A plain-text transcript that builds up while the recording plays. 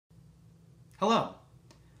Hello,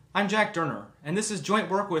 I'm Jack Durner, and this is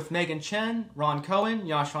joint work with Megan Chen, Ron Cohen,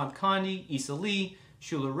 Yashwant Kandi, Issa Lee,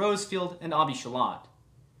 Shula Rosefield, and Abhi Shalat.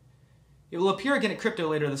 It will appear again at Crypto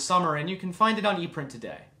later this summer, and you can find it on ePrint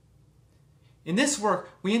today. In this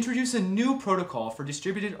work, we introduce a new protocol for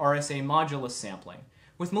distributed RSA Modulus sampling,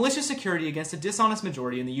 with malicious security against a dishonest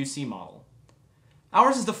majority in the UC model.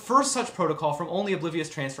 Ours is the first such protocol from only oblivious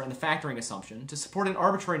transfer and the factoring assumption to support an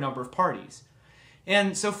arbitrary number of parties.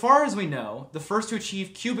 And so far as we know, the first to achieve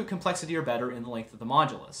qubit complexity or better in the length of the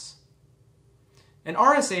modulus. An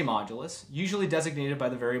RSA modulus, usually designated by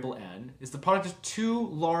the variable n, is the product of two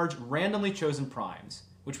large randomly chosen primes,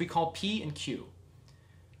 which we call p and q.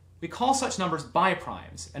 We call such numbers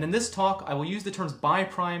biprimes, and in this talk I will use the terms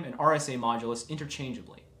biprime and RSA modulus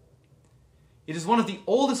interchangeably. It is one of the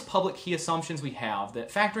oldest public key assumptions we have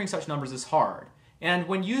that factoring such numbers is hard, and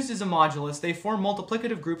when used as a modulus, they form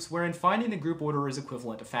multiplicative groups wherein finding the group order is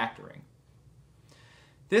equivalent to factoring.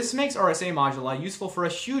 This makes RSA moduli useful for a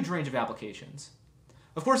huge range of applications.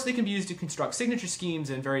 Of course, they can be used to construct signature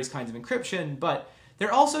schemes and various kinds of encryption, but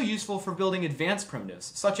they're also useful for building advanced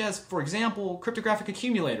primitives, such as, for example, cryptographic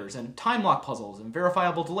accumulators and time lock puzzles and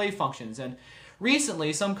verifiable delay functions, and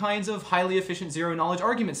recently some kinds of highly efficient zero-knowledge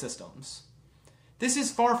argument systems. This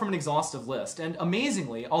is far from an exhaustive list, and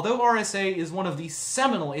amazingly, although RSA is one of the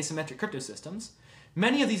seminal asymmetric crypto systems,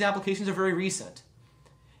 many of these applications are very recent.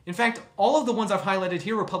 In fact, all of the ones I've highlighted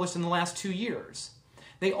here were published in the last 2 years.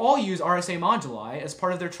 They all use RSA moduli as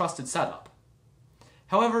part of their trusted setup.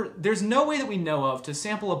 However, there's no way that we know of to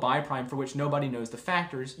sample a biprime for which nobody knows the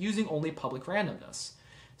factors using only public randomness.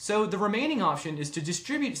 So the remaining option is to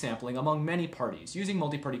distribute sampling among many parties using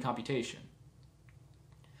multiparty computation.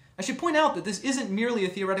 I should point out that this isn't merely a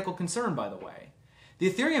theoretical concern, by the way.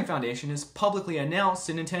 The Ethereum Foundation has publicly announced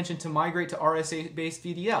an intention to migrate to RSA-based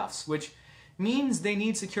VDFs, which means they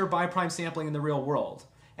need secure biprime sampling in the real world,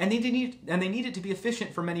 and they need it to be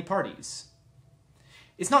efficient for many parties.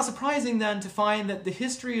 It's not surprising, then, to find that the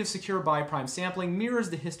history of secure biprime sampling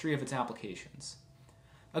mirrors the history of its applications.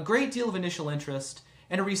 A great deal of initial interest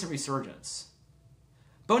and a recent resurgence.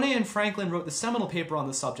 Bonet and Franklin wrote the seminal paper on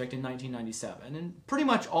the subject in 1997, and pretty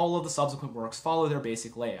much all of the subsequent works follow their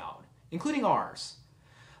basic layout, including ours.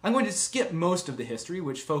 I'm going to skip most of the history,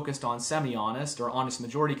 which focused on semi-honest or honest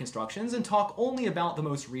majority constructions, and talk only about the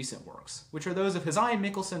most recent works, which are those of Hezai,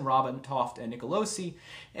 Michelson, Robin, Toft, and Nicolosi,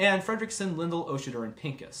 and Fredrickson, Lindell, Oshider, and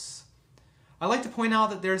Pincus. I like to point out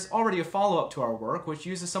that there's already a follow-up to our work, which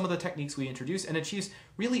uses some of the techniques we introduced and achieves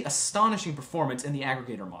really astonishing performance in the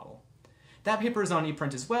aggregator model. That paper is on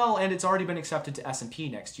ePrint as well, and it's already been accepted to S&P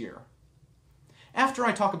next year. After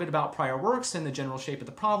I talk a bit about prior works and the general shape of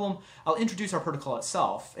the problem, I'll introduce our protocol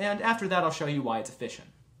itself, and after that I'll show you why it's efficient.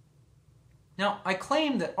 Now, I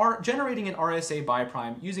claim that generating an RSA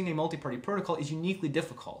biprime using a multiparty protocol is uniquely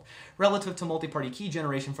difficult relative to multiparty key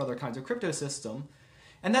generation for other kinds of crypto system,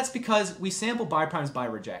 and that's because we sample biprimes by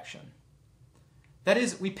rejection. That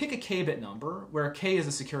is, we pick a k-bit number, where k is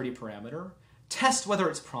a security parameter, test whether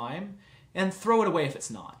it's prime, and throw it away if it's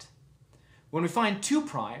not. When we find two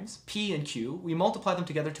primes, p and q, we multiply them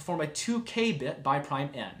together to form a 2k-bit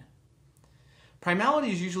biprime n.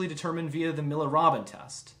 Primality is usually determined via the Miller-Robin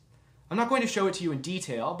test. I'm not going to show it to you in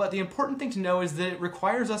detail, but the important thing to know is that it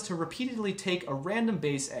requires us to repeatedly take a random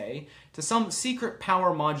base a to some secret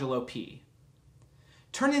power modulo p.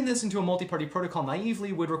 Turning this into a multiparty protocol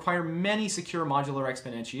naively would require many secure modular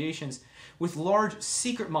exponentiations with large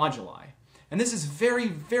secret moduli, and this is very,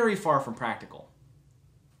 very far from practical.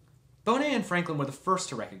 Bonet and Franklin were the first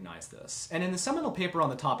to recognize this, and in the seminal paper on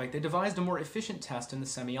the topic, they devised a more efficient test in the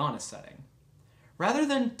semi-honest setting. Rather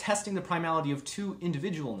than testing the primality of two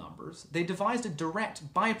individual numbers, they devised a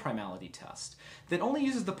direct biprimality test that only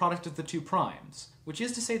uses the product of the two primes, which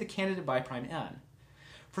is to say the candidate biprime n.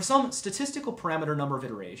 For some statistical parameter number of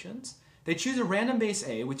iterations, they choose a random base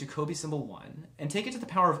a with Jacobi symbol 1 and take it to the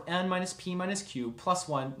power of n minus p minus q plus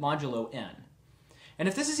 1 modulo n. And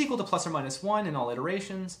if this is equal to plus or minus 1 in all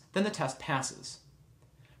iterations, then the test passes.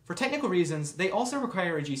 For technical reasons, they also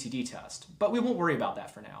require a GCD test, but we won't worry about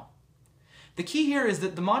that for now. The key here is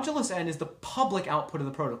that the modulus n is the public output of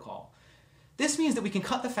the protocol. This means that we can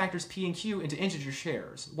cut the factors p and q into integer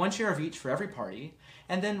shares, one share of each for every party,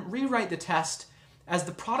 and then rewrite the test as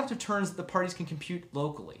the product of terms that the parties can compute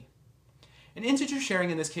locally. An integer sharing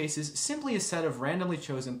in this case is simply a set of randomly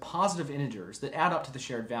chosen positive integers that add up to the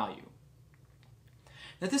shared value.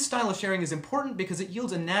 Now, this style of sharing is important because it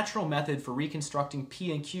yields a natural method for reconstructing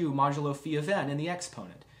p and q modulo phi of n in the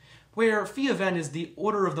exponent, where phi of n is the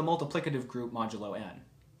order of the multiplicative group modulo n.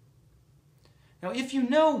 Now, if you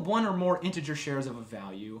know one or more integer shares of a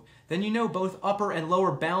value, then you know both upper and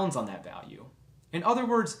lower bounds on that value. In other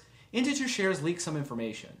words, integer shares leak some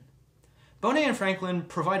information. Bonet and Franklin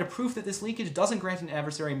provide a proof that this leakage doesn't grant an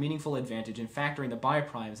adversary meaningful advantage in factoring the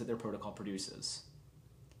biprimes that their protocol produces.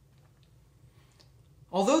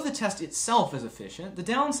 Although the test itself is efficient, the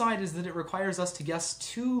downside is that it requires us to guess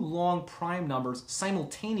two long prime numbers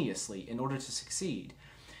simultaneously in order to succeed,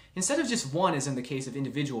 instead of just one as in the case of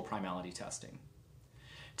individual primality testing.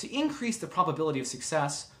 To increase the probability of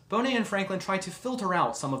success, Bonet and Franklin tried to filter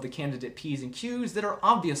out some of the candidate p's and q's that are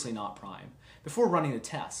obviously not prime before running the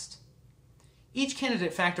test. Each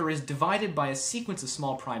candidate factor is divided by a sequence of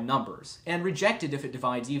small prime numbers, and rejected if it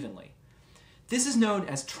divides evenly. This is known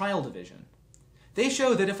as trial division. They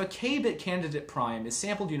show that if a k-bit candidate prime is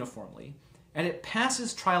sampled uniformly, and it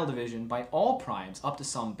passes trial division by all primes up to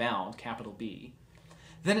some bound, capital B,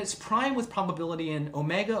 then it's prime with probability in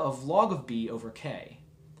omega of log of b over k.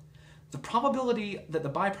 The probability that the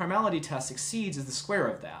biprimality test succeeds is the square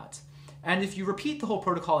of that, and if you repeat the whole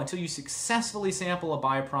protocol until you successfully sample a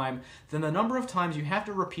biprime, then the number of times you have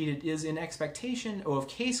to repeat it is in expectation of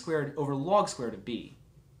k squared over log squared of b.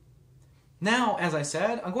 Now, as I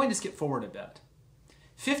said, I'm going to skip forward a bit.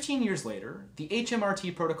 15 years later, the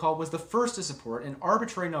HMRT protocol was the first to support an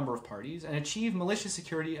arbitrary number of parties and achieve malicious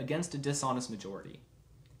security against a dishonest majority.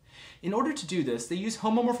 In order to do this, they use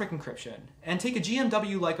homomorphic encryption and take a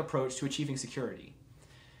GMW-like approach to achieving security.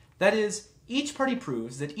 That is, each party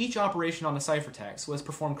proves that each operation on the ciphertext was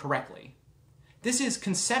performed correctly. This is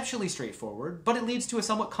conceptually straightforward, but it leads to a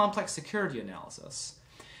somewhat complex security analysis.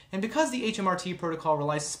 And because the HMRT protocol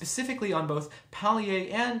relies specifically on both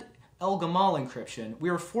Pallier and El-Gamal encryption, we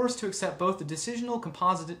are forced to accept both the decisional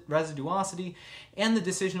composite residuosity and the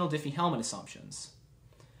decisional Diffie-Hellman assumptions.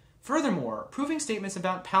 Furthermore, proving statements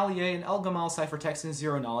about Pallier and El-Gamal ciphertext in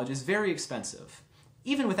zero-knowledge is very expensive.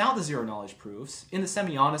 Even without the zero-knowledge proofs, in the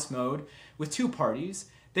semi-honest mode, with two parties,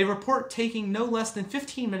 they report taking no less than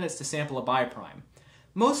 15 minutes to sample a biprime,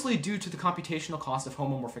 mostly due to the computational cost of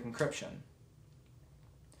homomorphic encryption.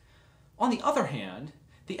 On the other hand,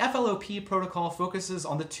 the FLOP protocol focuses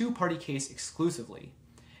on the two-party case exclusively,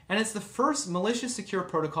 and it's the first malicious secure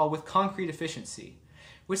protocol with concrete efficiency,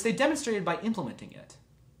 which they demonstrated by implementing it.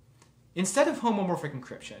 Instead of homomorphic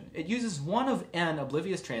encryption, it uses one of n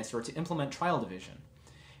oblivious transfer to implement trial division,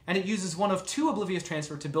 and it uses one of two oblivious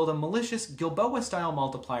transfer to build a malicious Gilboa-style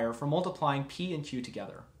multiplier for multiplying p and q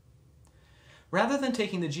together. Rather than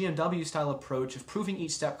taking the GMW-style approach of proving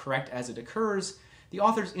each step correct as it occurs, the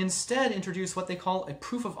authors instead introduce what they call a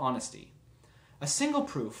proof of honesty, a single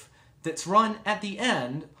proof that's run at the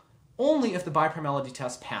end only if the biprimality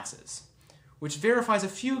test passes, which verifies a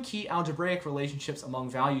few key algebraic relationships among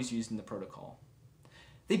values used in the protocol.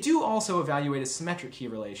 They do also evaluate a symmetric key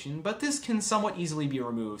relation, but this can somewhat easily be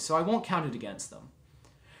removed, so I won't count it against them.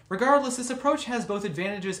 Regardless, this approach has both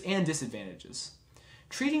advantages and disadvantages.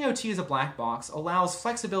 Treating OT as a black box allows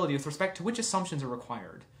flexibility with respect to which assumptions are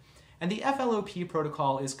required, and the FLOP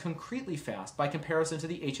protocol is concretely fast by comparison to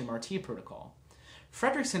the HMRT protocol.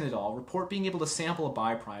 Fredrickson et al. Report being able to sample a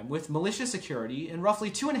biprime with malicious security in roughly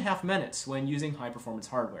 2.5 minutes when using high-performance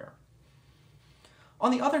hardware. On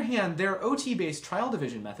the other hand, their OT-based trial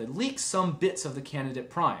division method leaks some bits of the candidate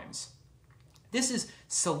primes. This is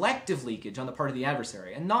selective leakage on the part of the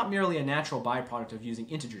adversary, and not merely a natural byproduct of using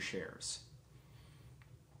integer shares.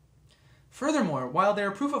 Furthermore, while their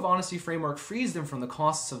proof of honesty framework frees them from the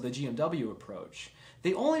costs of the GMW approach,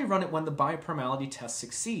 they only run it when the biprimality test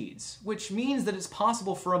succeeds, which means that it's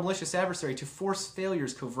possible for a malicious adversary to force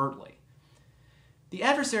failures covertly. The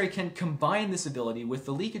adversary can combine this ability with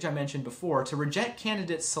the leakage I mentioned before to reject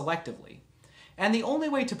candidates selectively, and the only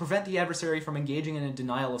way to prevent the adversary from engaging in a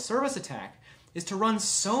denial of service attack is to run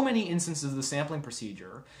so many instances of the sampling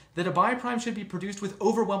procedure that a biprime should be produced with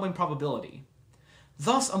overwhelming probability.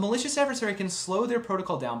 Thus, a malicious adversary can slow their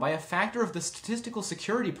protocol down by a factor of the statistical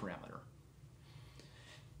security parameter.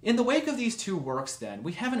 In the wake of these two works, then,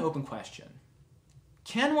 we have an open question.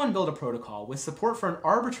 Can one build a protocol with support for an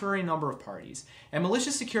arbitrary number of parties and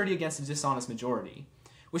malicious security against a dishonest majority,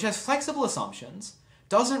 which has flexible assumptions,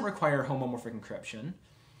 doesn't require homomorphic encryption,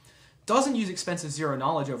 doesn't use expensive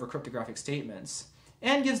zero-knowledge over cryptographic statements,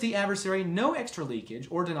 and gives the adversary no extra leakage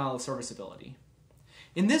or denial of serviceability?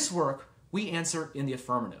 In this work, we answer in the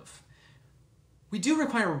affirmative. We do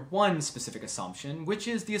require one specific assumption, which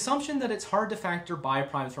is the assumption that it's hard to factor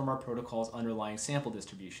biprimes from our protocol's underlying sample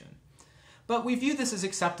distribution. But we view this as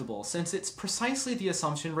acceptable since it's precisely the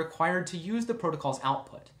assumption required to use the protocol's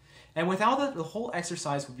output, and without it, the whole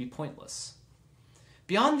exercise would be pointless.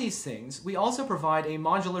 Beyond these things, we also provide a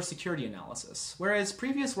modular security analysis, whereas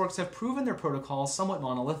previous works have proven their protocols somewhat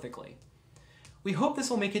monolithically. We hope this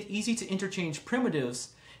will make it easy to interchange primitives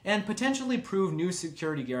and potentially prove new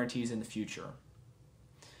security guarantees in the future.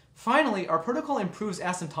 Finally, our protocol improves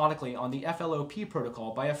asymptotically on the FLOP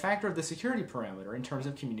protocol by a factor of the security parameter in terms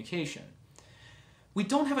of communication. We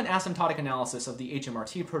don't have an asymptotic analysis of the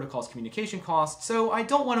HMRT protocol's communication cost, so I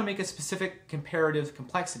don't want to make a specific comparative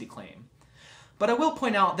complexity claim. But I will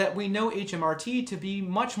point out that we know HMRT to be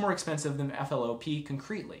much more expensive than FLOP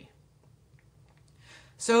concretely.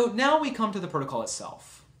 So now we come to the protocol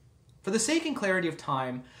itself. For the sake and clarity of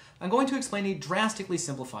time, I'm going to explain a drastically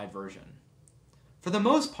simplified version. For the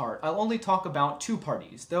most part, I'll only talk about two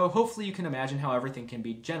parties, though hopefully you can imagine how everything can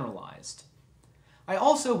be generalized. I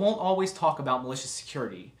also won't always talk about malicious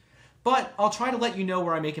security, but I'll try to let you know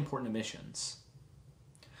where I make important omissions.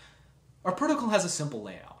 Our protocol has a simple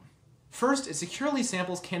layout. First, it securely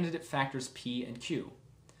samples candidate factors P and Q.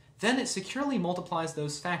 Then it securely multiplies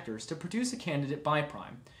those factors to produce a candidate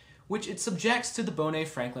biprime, which it subjects to the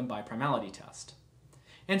Bonnet-Franklin biprimality test.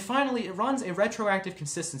 And finally, it runs a retroactive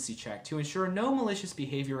consistency check to ensure no malicious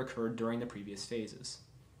behavior occurred during the previous phases.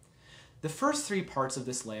 The first three parts of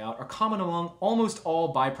this layout are common among almost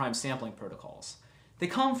all biprime sampling protocols. They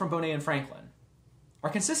come from Bonnet and Franklin. Our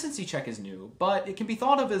consistency check is new, but it can be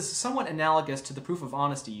thought of as somewhat analogous to the proof of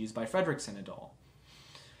honesty used by Fredrickson et al.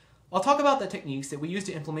 I'll talk about the techniques that we use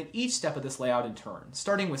to implement each step of this layout in turn,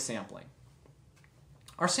 starting with sampling.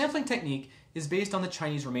 Our sampling technique is based on the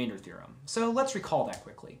Chinese remainder theorem, so let's recall that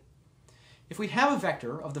quickly. If we have a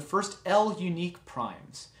vector of the first L unique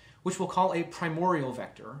primes, which we'll call a primorial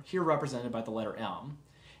vector, here represented by the letter M,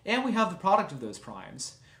 and we have the product of those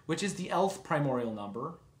primes, which is the Lth primorial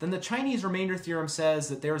number, then the Chinese remainder theorem says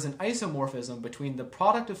that there is an isomorphism between the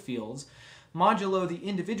product of fields modulo the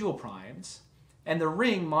individual primes and the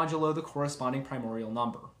ring modulo the corresponding primorial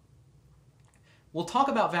number. We'll talk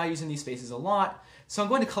about values in these spaces a lot, so I'm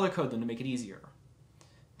going to color code them to make it easier.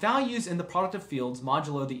 Values in the product of fields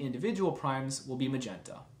modulo the individual primes will be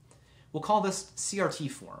magenta. We'll call this CRT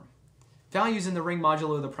form. Values in the ring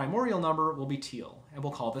modulo the primorial number will be teal, and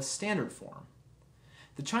we'll call this standard form.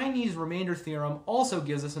 The Chinese remainder theorem also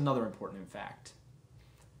gives us another important fact.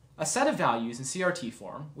 A set of values in CRT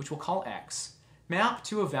form, which we'll call x, map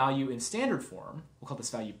to a value in standard form, we'll call this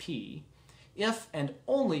value p, if and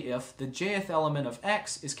only if the jth element of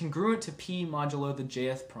x is congruent to p modulo the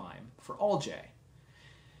jth prime for all j.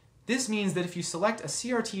 This means that if you select a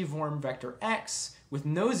CRT form vector x with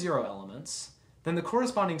no zero elements, then the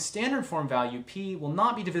corresponding standard form value p will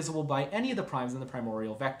not be divisible by any of the primes in the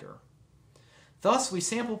primorial vector. Thus, we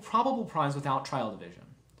sample probable primes without trial division.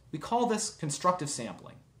 We call this constructive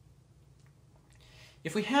sampling.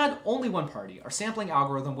 If we had only one party, our sampling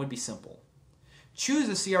algorithm would be simple. Choose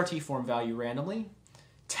a CRT form value randomly,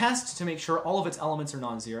 test to make sure all of its elements are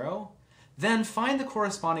non-zero, then find the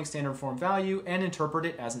corresponding standard form value and interpret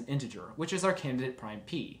it as an integer, which is our candidate prime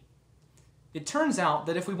p. It turns out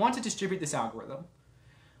that if we want to distribute this algorithm,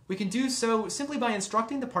 we can do so simply by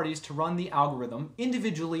instructing the parties to run the algorithm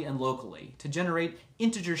individually and locally to generate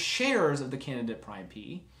integer shares of the candidate prime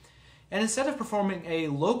p, and instead of performing a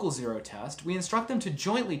local zero test, we instruct them to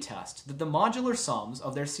jointly test that the modular sums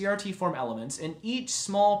of their CRT form elements in each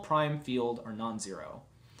small prime field are non-zero.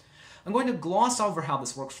 I'm going to gloss over how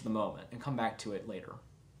this works for the moment and come back to it later.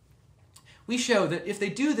 We show that if they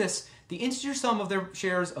do this, the integer sum of their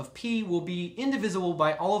shares of p will be indivisible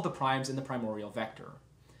by all of the primes in the primorial vector.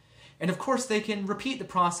 And of course, they can repeat the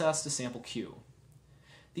process to sample q.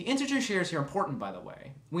 The integer shares here are important, by the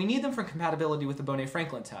way. We need them for compatibility with the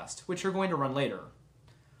Bonnet-Franklin test, which we're going to run later.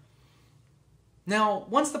 Now,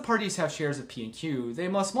 once the parties have shares of p and q, they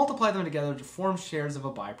must multiply them together to form shares of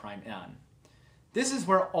a biprime n. This is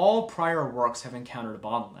where all prior works have encountered a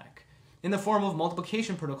bottleneck, in the form of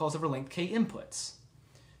multiplication protocols over length k inputs.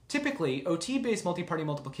 Typically, OT-based multi-party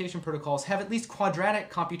multiplication protocols have at least quadratic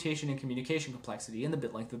computation and communication complexity in the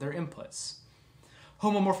bit length of their inputs.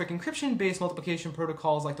 Homomorphic encryption-based multiplication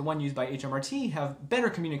protocols like the one used by HMRT have better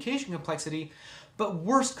communication complexity, but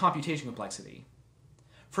worse computation complexity.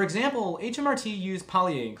 For example, HMRT used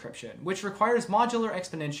poly-A encryption, which requires modular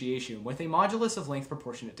exponentiation with a modulus of length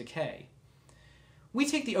proportionate to k. We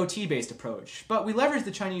take the OT-based approach, but we leverage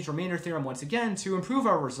the Chinese remainder theorem once again to improve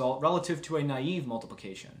our result relative to a naive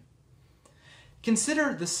multiplication.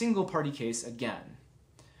 Consider the single-party case again.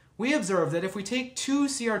 We observe that if we take two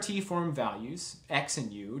CRT form values, x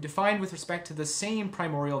and u, defined with respect to the same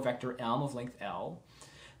primorial vector m of length L,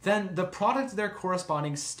 then the product of their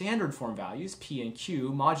corresponding standard form values, p and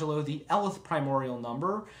q, modulo the Lth primorial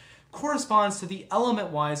number, corresponds to the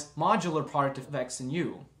element-wise modular product of x and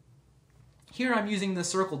u. Here I'm using the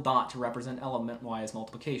circled dot to represent element-wise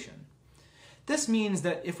multiplication. This means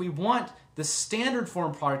that if we want the standard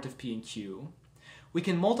form product of p and q, we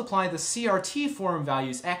can multiply the CRT form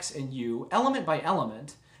values x and u element by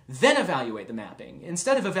element, then evaluate the mapping,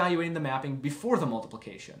 instead of evaluating the mapping before the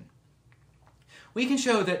multiplication. We can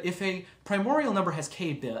show that if a primorial number has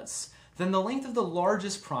k bits, then the length of the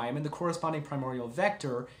largest prime in the corresponding primorial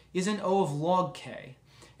vector is an O of log k,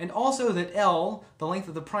 and also that L, the length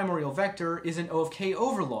of the primorial vector, is an O of k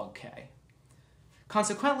over log k.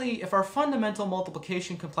 Consequently, if our fundamental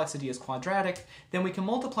multiplication complexity is quadratic, then we can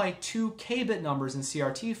multiply two k-bit numbers in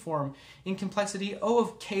CRT form in complexity O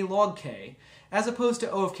of k log k, as opposed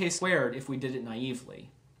to O of k squared if we did it naively.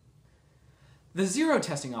 The zero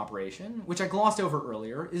testing operation, which I glossed over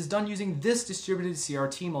earlier, is done using this distributed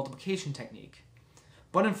CRT multiplication technique.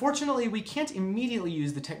 But unfortunately, we can't immediately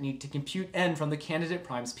use the technique to compute n from the candidate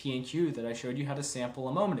primes p and q that I showed you how to sample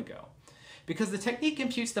a moment ago, because the technique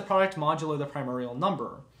computes the product modulo the primorial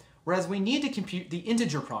number, whereas we need to compute the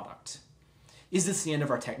integer product. Is this the end of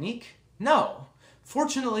our technique? No.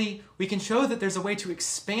 Fortunately, we can show that there's a way to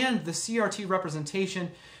expand the CRT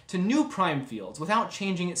representation to new prime fields without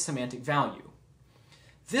changing its semantic value.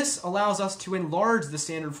 This allows us to enlarge the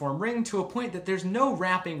standard form ring to a point that there's no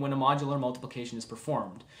wrapping when a modular multiplication is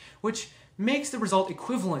performed, which makes the result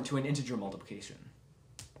equivalent to an integer multiplication.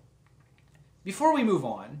 Before we move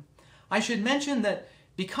on, I should mention that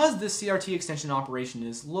because this CRT extension operation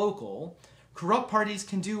is local, corrupt parties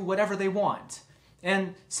can do whatever they want.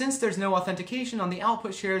 And since there's no authentication on the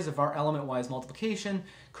output shares of our element-wise multiplication,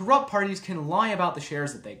 corrupt parties can lie about the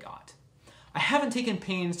shares that they got. I haven't taken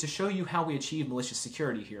pains to show you how we achieve malicious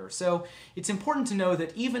security here, so it's important to know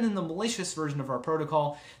that even in the malicious version of our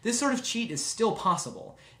protocol, this sort of cheat is still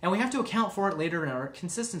possible, and we have to account for it later in our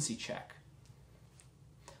consistency check.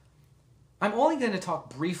 I'm only going to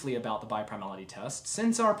talk briefly about the biprimality test,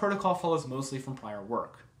 since our protocol follows mostly from prior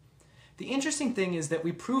work. The interesting thing is that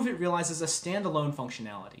we prove it realizes a standalone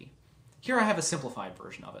functionality. Here I have a simplified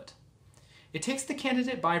version of it. It takes the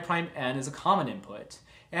candidate biprime n as a common input,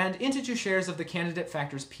 and integer shares of the candidate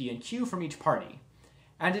factors p and q from each party.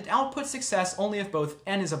 And it outputs success only if both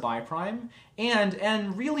n is a biprime, and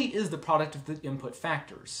n really is the product of the input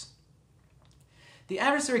factors. The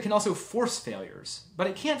adversary can also force failures, but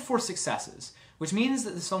it can't force successes, which means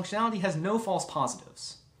that this functionality has no false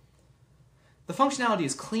positives. The functionality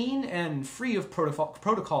is clean and free of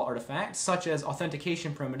protocol artifacts, such as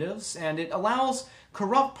authentication primitives, and it allows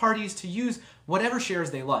corrupt parties to use whatever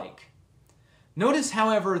shares they like. Notice,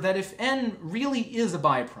 however, that if n really is a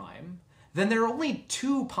biprime, then there are only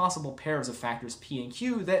two possible pairs of factors p and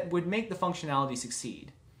q that would make the functionality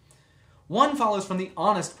succeed. One follows from the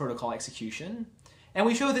honest protocol execution, and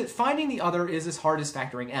we show that finding the other is as hard as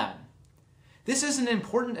factoring n. This is an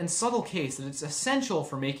important and subtle case that it's essential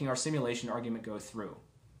for making our simulation argument go through.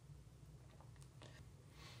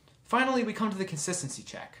 Finally, we come to the consistency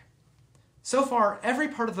check. So far, every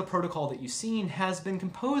part of the protocol that you've seen has been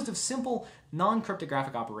composed of simple,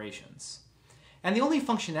 non-cryptographic operations. And the only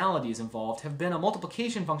functionalities involved have been a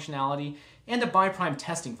multiplication functionality and a biprime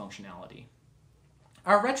testing functionality.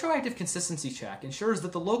 Our retroactive consistency check ensures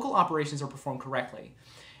that the local operations are performed correctly,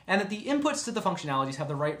 and that the inputs to the functionalities have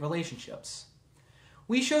the right relationships.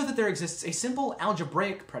 We show that there exists a simple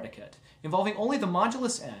algebraic predicate involving only the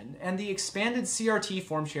modulus n and the expanded CRT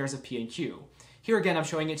form shares of p and q. Here again I'm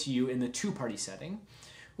showing it to you in the two-party setting,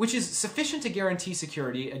 which is sufficient to guarantee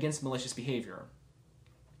security against malicious behavior.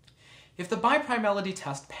 If the biprimality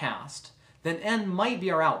test passed, then n might be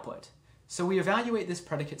our output, so we evaluate this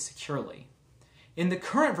predicate securely. In the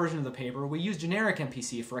current version of the paper, we use generic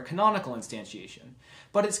MPC for a canonical instantiation,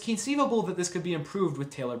 but it's conceivable that this could be improved with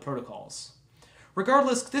tailored protocols.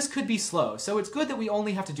 Regardless, this could be slow, so it's good that we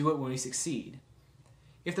only have to do it when we succeed.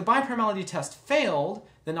 If the biprimality test failed,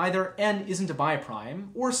 then either n isn't a biprime,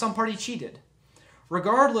 or some party cheated.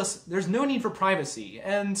 Regardless, there's no need for privacy,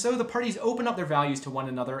 and so the parties open up their values to one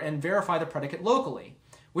another and verify the predicate locally,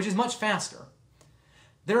 which is much faster.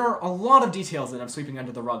 There are a lot of details that I'm sweeping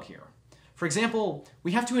under the rug here. For example,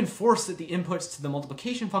 we have to enforce that the inputs to the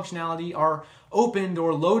multiplication functionality are opened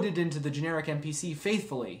or loaded into the generic MPC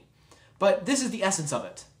faithfully. But this is the essence of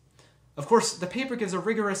it. Of course, the paper gives a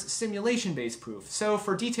rigorous simulation-based proof, so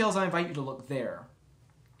for details I invite you to look there.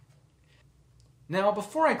 Now,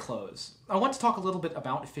 before I close, I want to talk a little bit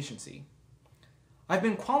about efficiency. I've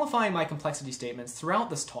been qualifying my complexity statements throughout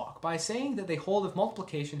this talk by saying that they hold if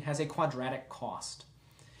multiplication has a quadratic cost.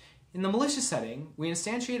 In the malicious setting, we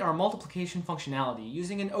instantiate our multiplication functionality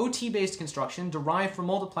using an OT-based construction derived from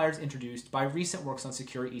multipliers introduced by recent works on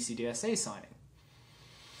secure ECDSA signing.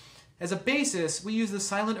 As a basis, we use the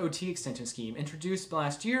silent OT extension scheme introduced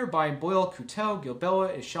last year by Boyle, Couteau,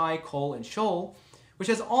 Gilboa, Ishai, Cole, and Scholl, which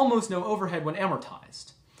has almost no overhead when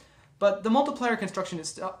amortized. But the multiplier construction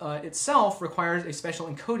itself requires a special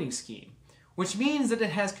encoding scheme, which means that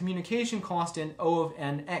it has communication cost in O of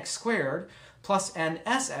n x squared plus n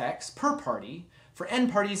sx per party for n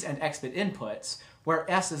parties and x-bit inputs, where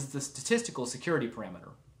s is the statistical security parameter.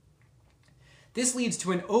 This leads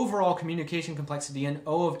to an overall communication complexity in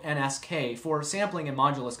O of nsk for sampling and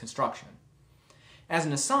modulus construction. As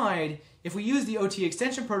an aside, if we use the OT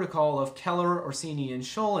extension protocol of Keller, Orsini, and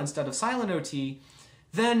Scholl instead of silent OT,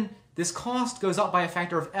 then this cost goes up by a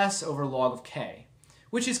factor of s over log of k,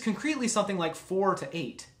 which is concretely something like 4 to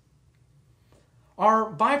 8.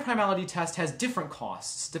 Our biprimality test has different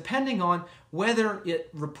costs depending on whether it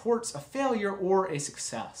reports a failure or a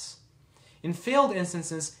success. In failed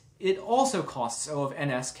instances, it also costs O of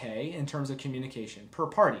nsk in terms of communication per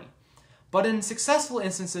party. But in successful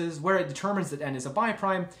instances where it determines that n is a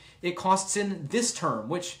biprime, it costs in this term,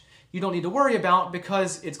 which you don't need to worry about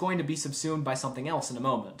because it's going to be subsumed by something else in a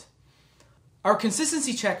moment. Our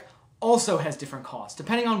consistency check also has different costs,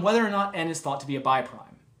 depending on whether or not n is thought to be a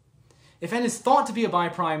biprime. If n is thought to be a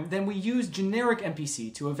biprime, then we use generic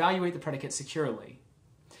MPC to evaluate the predicate securely.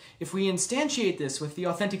 If we instantiate this with the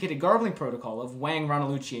authenticated garbling protocol of Wang,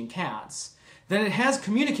 Ranucci, and Katz, then it has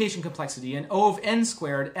communication complexity in O of n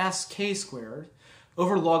squared sk squared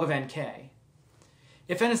over log of nk.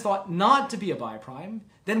 If n is thought not to be a biprime,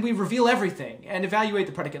 then we reveal everything and evaluate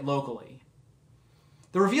the predicate locally.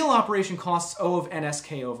 The reveal operation costs O of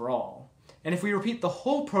nsk overall, and if we repeat the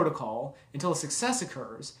whole protocol until a success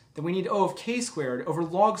occurs, then we need O of k squared over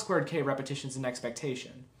log squared k repetitions in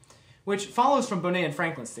expectation, which follows from Bonnet and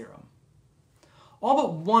Franklin's theorem. All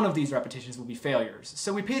but one of these repetitions will be failures,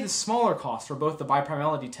 so we pay the smaller cost for both the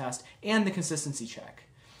biprimality test and the consistency check,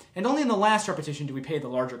 and only in the last repetition do we pay the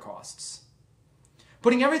larger costs.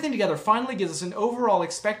 Putting everything together finally gives us an overall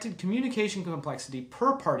expected communication complexity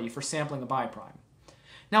per party for sampling a biprime.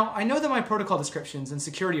 Now, I know that my protocol descriptions and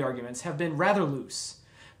security arguments have been rather loose,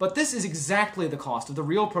 but this is exactly the cost of the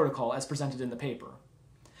real protocol as presented in the paper.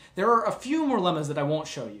 There are a few more lemmas that I won't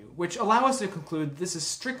show you, which allow us to conclude this is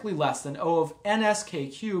strictly less than O of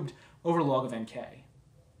nsk cubed over log of nk.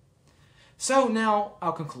 So now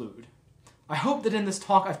I'll conclude. I hope that in this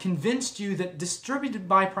talk I've convinced you that distributed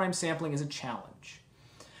biprime sampling is a challenge.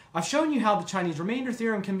 I've shown you how the Chinese remainder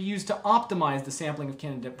theorem can be used to optimize the sampling of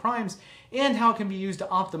candidate primes, and how it can be used to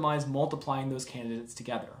optimize multiplying those candidates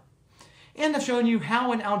together. And I've shown you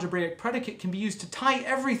how an algebraic predicate can be used to tie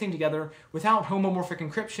everything together without homomorphic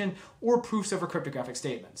encryption or proofs over cryptographic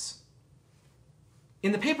statements.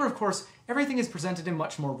 In the paper, of course, everything is presented in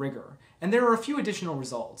much more rigor, and there are a few additional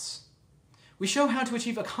results. We show how to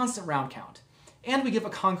achieve a constant round count, and we give a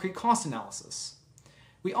concrete cost analysis.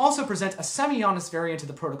 We also present a semi-honest variant of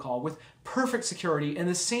the protocol with perfect security in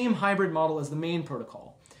the same hybrid model as the main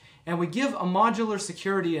protocol. And we give a modular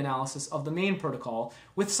security analysis of the main protocol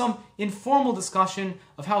with some informal discussion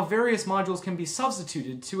of how various modules can be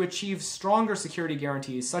substituted to achieve stronger security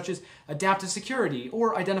guarantees such as adaptive security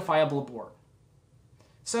or identifiable abort.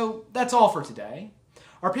 So that's all for today.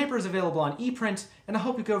 Our paper is available on ePrint, and I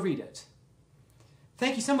hope you go read it.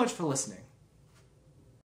 Thank you so much for listening.